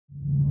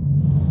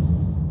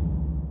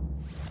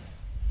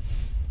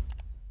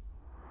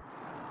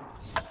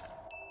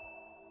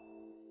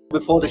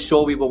before the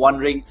show, we were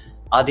wondering,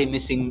 are they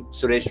missing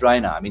Suresh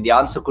Raina? I mean, the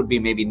answer could be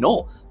maybe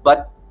no,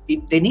 but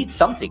they need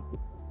something.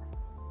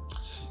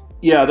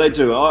 Yeah, they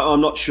do. I'm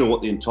not sure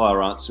what the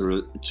entire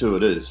answer to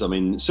it is. I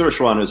mean, Suresh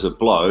Raina is a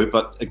blow,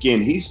 but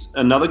again, he's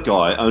another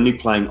guy only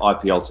playing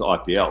IPL to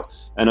IPL.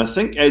 And I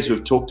think, as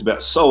we've talked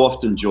about so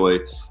often, Joy,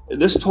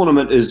 this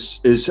tournament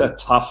is a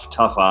tough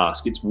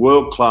ask. It's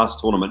world-class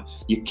tournament.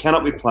 You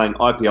cannot be playing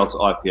IPL to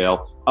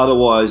IPL.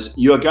 Otherwise,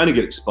 you are going to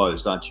get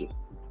exposed, aren't you?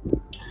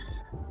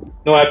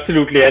 No,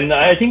 absolutely. And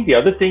I think the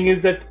other thing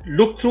is that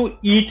look through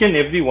each and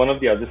every one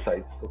of the other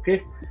sides,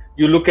 okay?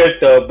 You look at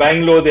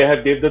Bangalore, they have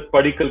Devdutt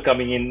Padikkal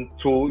coming in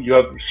through. You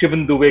have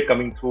Shivan Dubey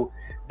coming through.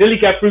 Delhi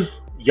Capitals,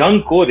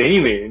 young core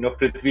anyway. You know,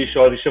 Prithvi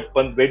Shaw, Rishabh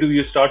Pant. Where do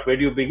you start? Where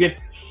do you begin?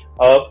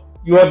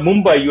 You have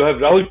Mumbai. You have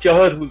Rahul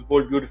Chahar, who's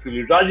bowled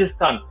beautifully.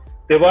 Rajasthan,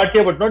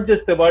 Tewatia, but not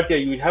just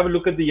Tewatia. You have a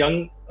look at the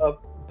young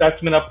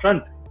batsman up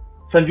front,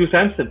 Sanju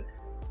Samson.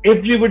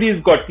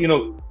 Everybody's got, you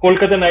know,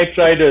 Kolkata Knight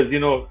Riders,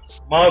 you know,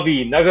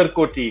 Mavi,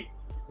 Nagarkoti.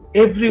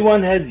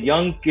 Everyone has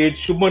young kids,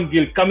 Shubman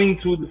Gill coming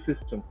through the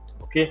system.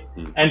 Okay,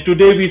 and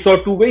today we saw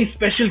two very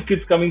special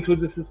kids coming through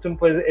the system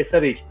for the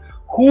SRH.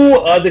 Who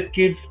are the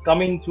kids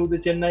coming through the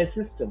Chennai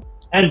system?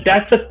 And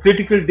that's a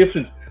critical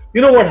difference.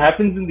 You know what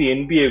happens in the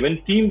NBA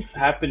when teams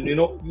happen, you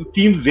know,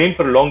 teams reign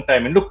for a long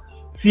time. And look,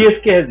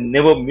 CSK has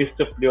never missed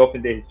a playoff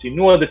in their history.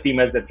 No other team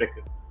has that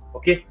record.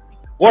 Okay,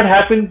 what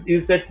happens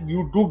is that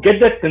you do get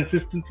that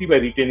consistency by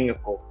retaining a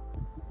core.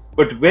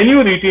 But when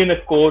you retain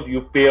a core,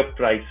 you pay a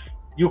price.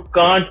 You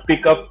can't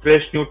pick up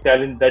fresh new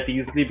talent that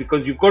easily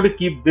because you've got to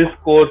keep this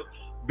core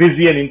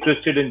busy and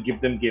interested and give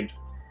them games.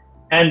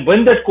 And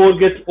when that core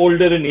gets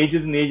older and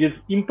ages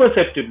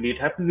imperceptibly, it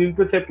happens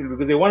imperceptibly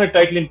because they won a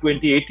title in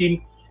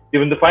 2018, they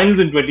won the finals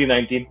in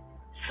 2019,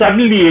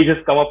 suddenly age has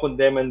come up on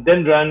them and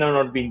then Rana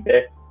not being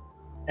there.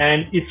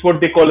 And it's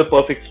what they call a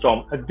perfect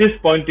storm. At this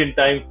point in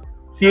time,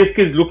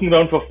 CSK is looking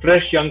around for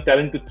fresh young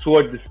talent to throw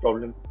at this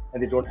problem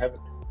and they don't have it.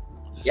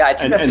 Yeah, I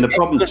think and the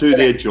problem too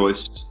there,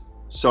 Joyce,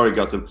 sorry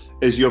Gautam,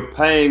 is you're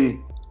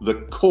paying the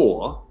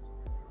core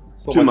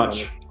so too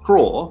much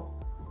crore.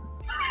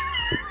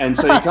 And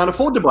so you can't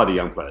afford to buy the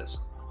young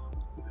players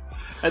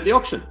at the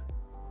auction.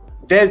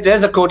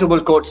 There's a quotable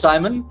quote,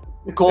 Simon.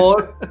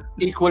 Core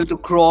equal to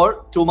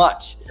crore, too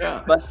much.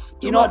 Yeah, but,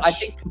 you know, I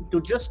think to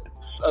just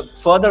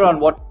further on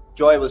what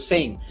Joy was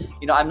saying,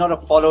 you know, I'm not a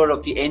follower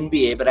of the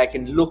NBA, but I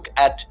can look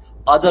at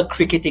other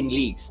cricketing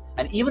leagues.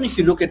 And even if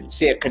you look at,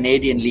 say, a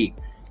Canadian league,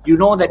 you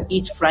know that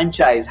each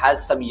franchise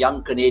has some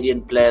young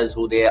Canadian players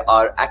who they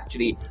are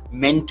actually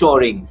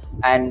mentoring,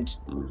 and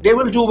they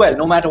will do well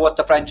no matter what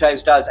the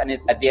franchise does. And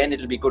at the end,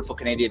 it'll be good for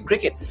Canadian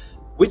cricket,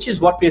 which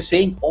is what we're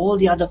saying. All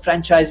the other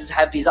franchises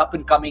have these up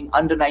and coming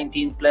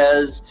under-19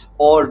 players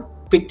or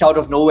picked out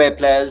of nowhere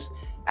players.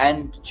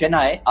 And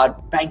Chennai are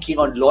banking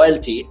on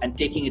loyalty and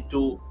taking it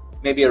to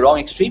maybe a wrong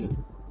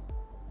extreme.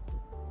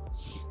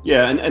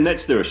 Yeah, and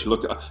that's their issue.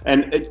 Look,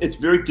 and it's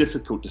very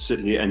difficult to sit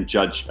here and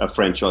judge a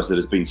franchise that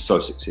has been so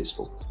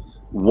successful.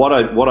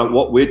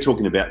 What we're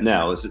talking about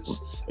now is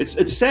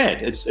it's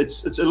sad. It's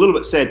a little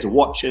bit sad to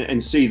watch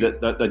and see that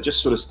they're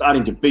just sort of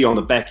starting to be on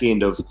the back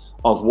end of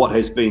what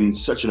has been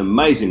such an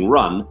amazing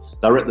run.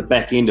 They're at the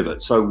back end of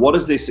it. So what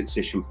is their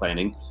succession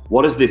planning?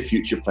 What is their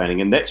future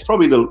planning? And that's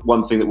probably the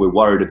one thing that we're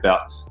worried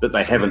about that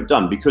they haven't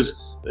done,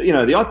 because you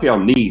know the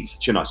IPL needs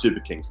Chennai Super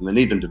Kings and they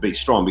need them to be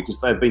strong because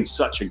they've been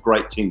such a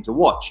great team to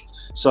watch.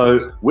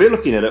 So we're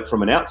looking at it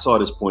from an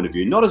outsider's point of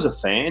view, not as a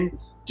fan,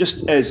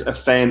 just as a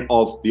fan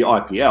of the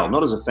IPL,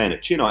 not as a fan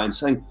of Chennai, and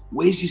saying,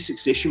 where's your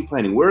succession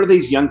planning? Where are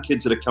these young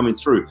kids that are coming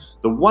through?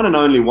 The one and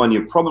only one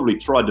you've probably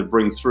tried to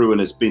bring through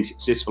and has been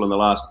successful in the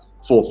last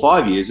 4 or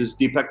 5 years is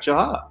Deepak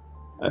Chahar.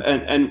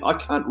 And I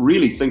can't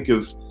really think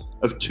of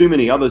too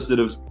many others that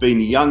have been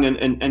young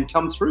and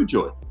come through,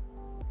 Joy.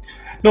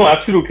 No,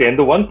 absolutely. And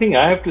the one thing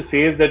I have to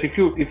say is that if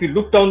you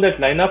look down that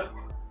lineup,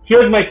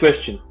 here's my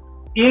question.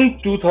 In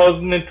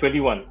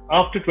 2021,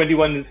 after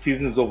 21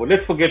 season is over,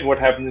 let's forget what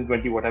happened in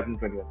 20, what happened in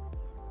 21.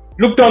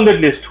 Look down that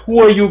list. Who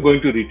are you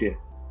going to retain?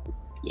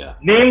 Yeah.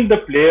 Name the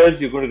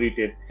players you're going to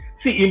retain.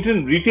 See,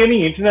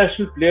 retaining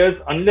international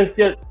players, unless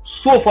they're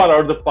so far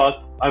out of the path,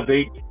 are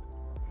very.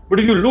 But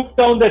if you look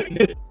down that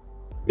list,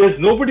 there's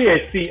nobody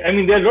I see. I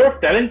mean, there are a lot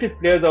of talented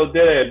players out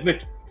there, I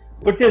admit,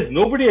 but there's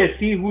nobody I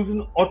see who's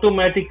an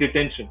automatic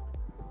retention.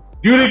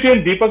 Do you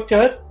retain Deepak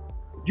Chahar?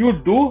 You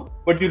do,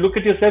 but you look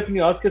at yourself and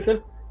you ask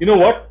yourself, you know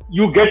what?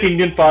 You get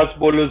Indian fast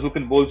bowlers who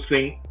can bowl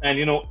swing, and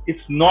you know it's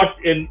not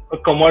a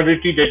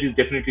commodity that is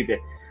definitely there.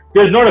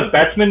 There's not a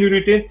batsman you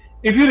retain.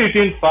 If you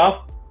retain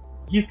Faf,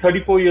 he's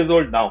 34 years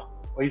old now,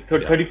 or he's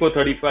 34,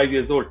 35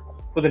 years old.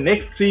 For the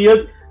next 3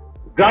 years,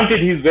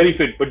 granted he's very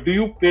fit, but do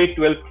you pay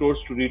 12 crores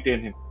to retain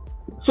him?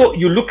 So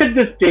you look at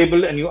this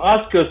table and you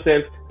ask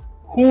yourself,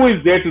 who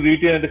is there to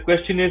retain? And the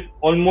question is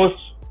almost,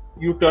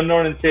 you turn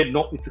around and say,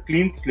 no, it's a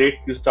clean slate.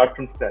 You start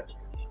from scratch.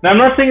 Now, I'm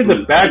not saying it's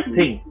a bad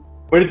thing,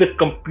 but it's a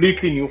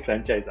completely new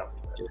franchise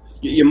after that.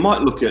 You might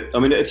look at, I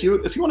mean, if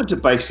you wanted to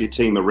base your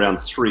team around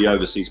 3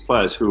 overseas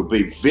players who will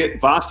be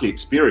vastly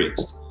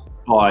experienced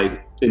buy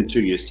in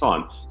 2 years'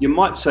 time. You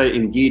might say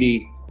Ngidi,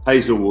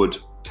 Hazelwood,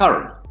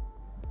 Curran.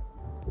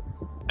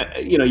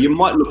 You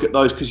might look at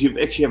those because you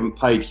actually haven't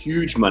paid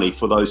huge money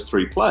for those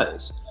 3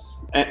 players,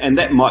 and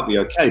that might be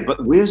okay.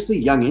 But where's the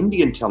young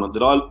Indian talent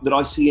that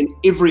I see in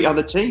every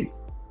other team?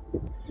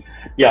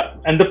 Yeah,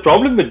 and the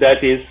problem with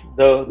that is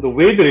the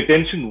way the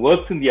retention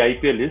works in the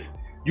IPL is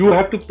you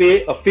have to pay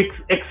a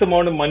fixed X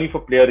amount of money for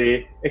player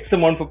A, X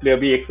amount for player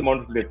B, X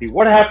amount for player C.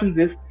 What happens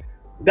is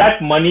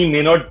that money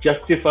may not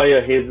justify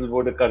a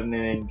Hazelwood, a Curran,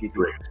 and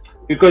Ngidi,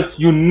 because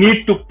you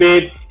need to pay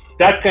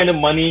that kind of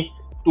money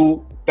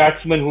to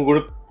batsmen who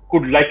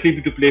could likely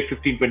be to play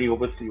 15, 20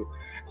 overs to you.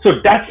 So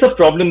that's a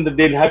problem that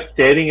they'll have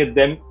staring at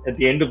them at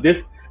the end of this.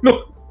 Look,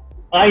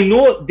 I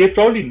know they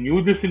probably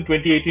knew this in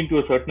 2018 to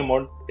a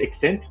certain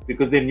extent,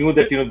 because they knew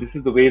that, this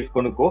is the way it's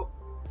going to go.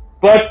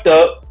 But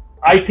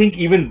I think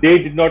even they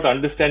did not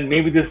understand,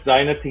 maybe this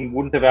Raina thing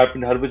wouldn't have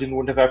happened, Harbhajan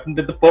wouldn't have happened,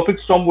 that the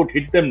perfect storm would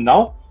hit them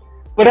now.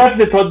 Perhaps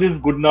they thought this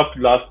is good enough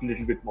to last a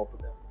little bit more for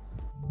them.